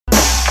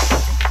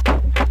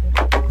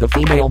The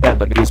female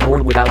bedbug is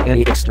born without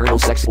any external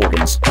sex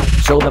organs.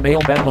 So the male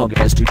bedbug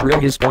has to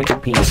drill his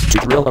pointed penis to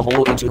drill a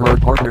hole into her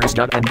partner's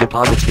gut and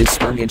deposit his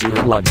sperm into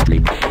her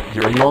bloodstream.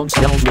 During long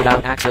spells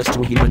without access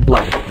to human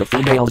blood, the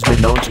female's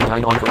been known to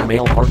die on her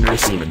male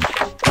partner's semen.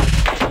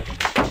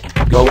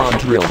 Go on,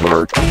 drill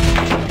her.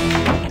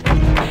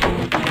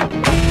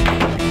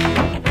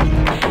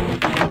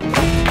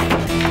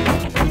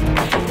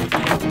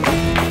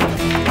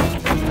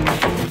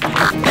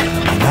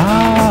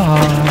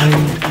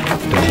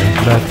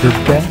 Don't let your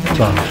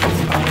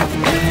bedbugs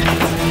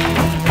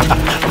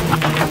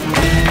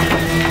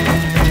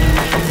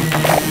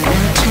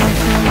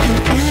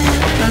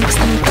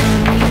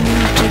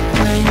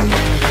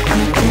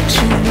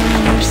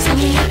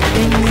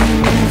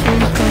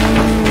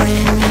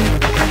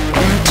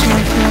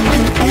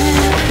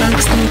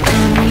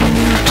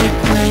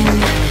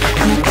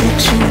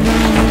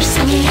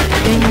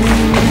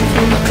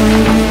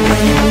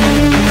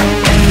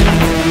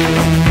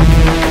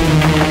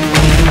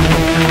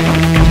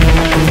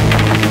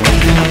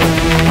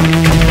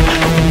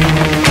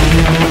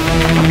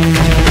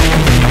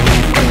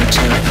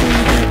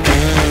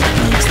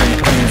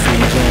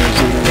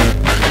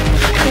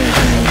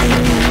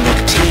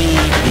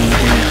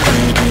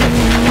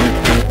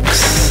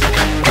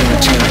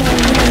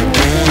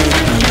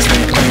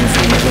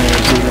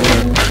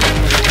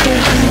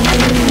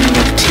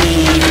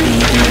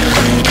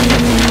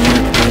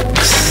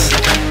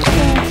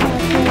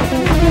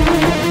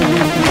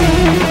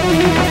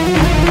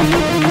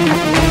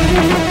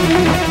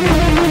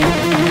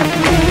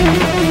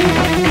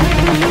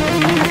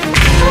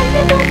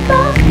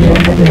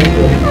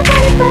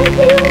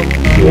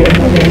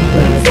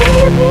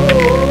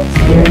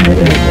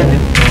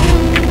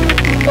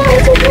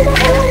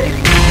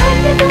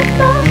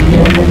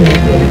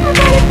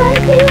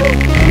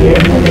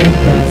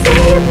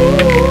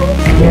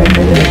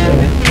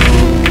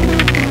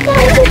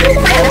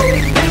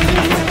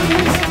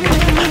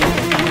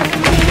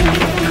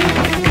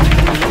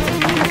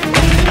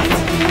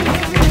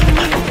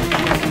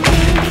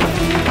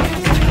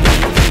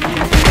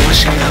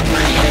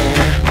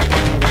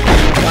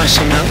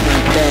washing out my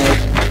bed.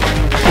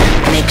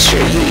 Make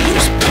sure you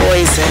use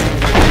poison.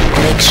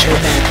 Make sure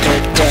that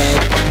they're dead.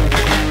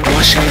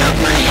 Washing out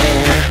my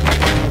hair.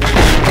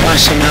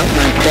 Washing out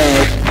my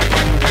bed.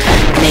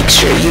 Make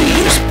sure you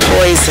use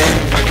poison.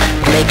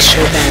 Make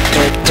sure that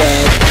they're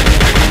dead.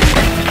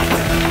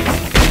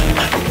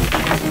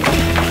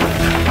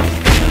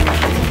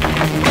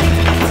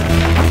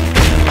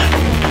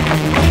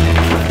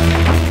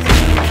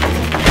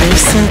 They're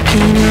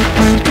sucking up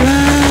my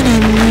blood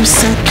and they're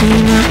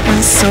sucking up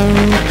my soul.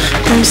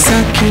 They're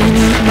sucking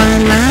up my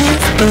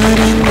life, but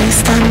at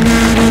least I'm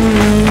not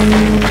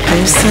alone.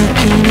 They're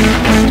sucking up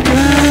my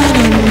blood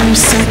and they're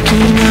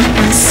sucking up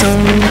my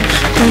soul.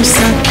 They're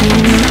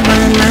sucking up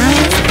my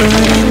life, but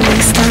at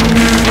least I'm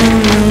not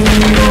alone.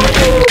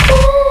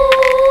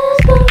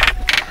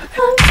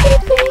 I'm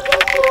sleeping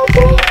in your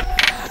bed.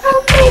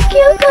 I'll make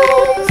you go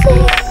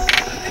insane.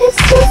 It's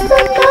just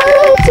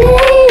another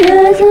day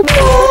as a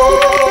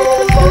bedbug.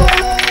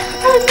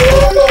 I'm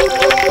living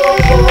in your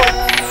head,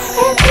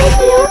 and if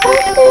you're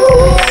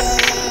underwear,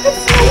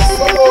 it's nice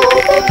and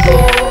warm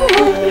again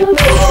on your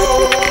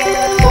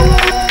bedbug.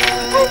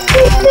 I'm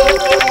sleeping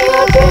in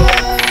your bed.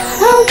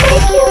 I'll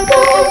make you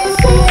go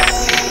insane.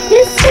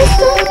 It's just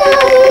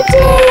another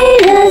day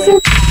as a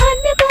I'm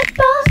your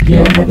bedbug.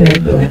 You're my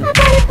bedbug. I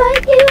gotta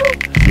bite you.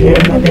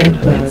 You're my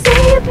bedbug. Say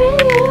your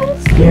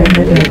prayers. You're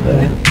my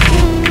bedbug.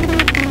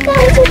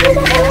 Guys are to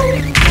the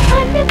earth.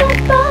 I'm your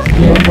bedbug.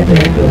 You're my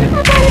bedbug.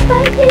 I gotta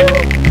bite you.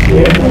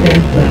 You're my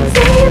bedbug.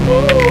 Say your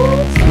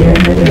prayers. You're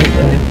my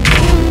bedbug.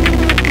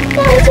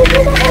 Guys are to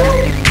the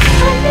earth.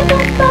 I'm your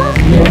bedbug.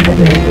 You're my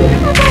bedbug.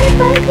 I gotta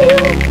bite you.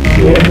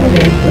 You're my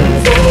bedbug.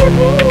 Say your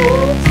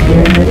prayers.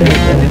 You're my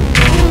bedbug.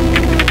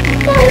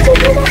 Guys are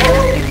to the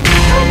earth.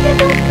 I'm your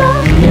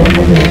bedbug. You're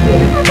my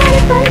bedbug. I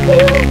gotta bite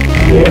you.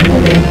 You're my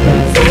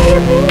bedbug. Say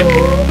your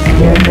prayers.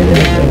 You're my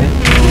bedbug.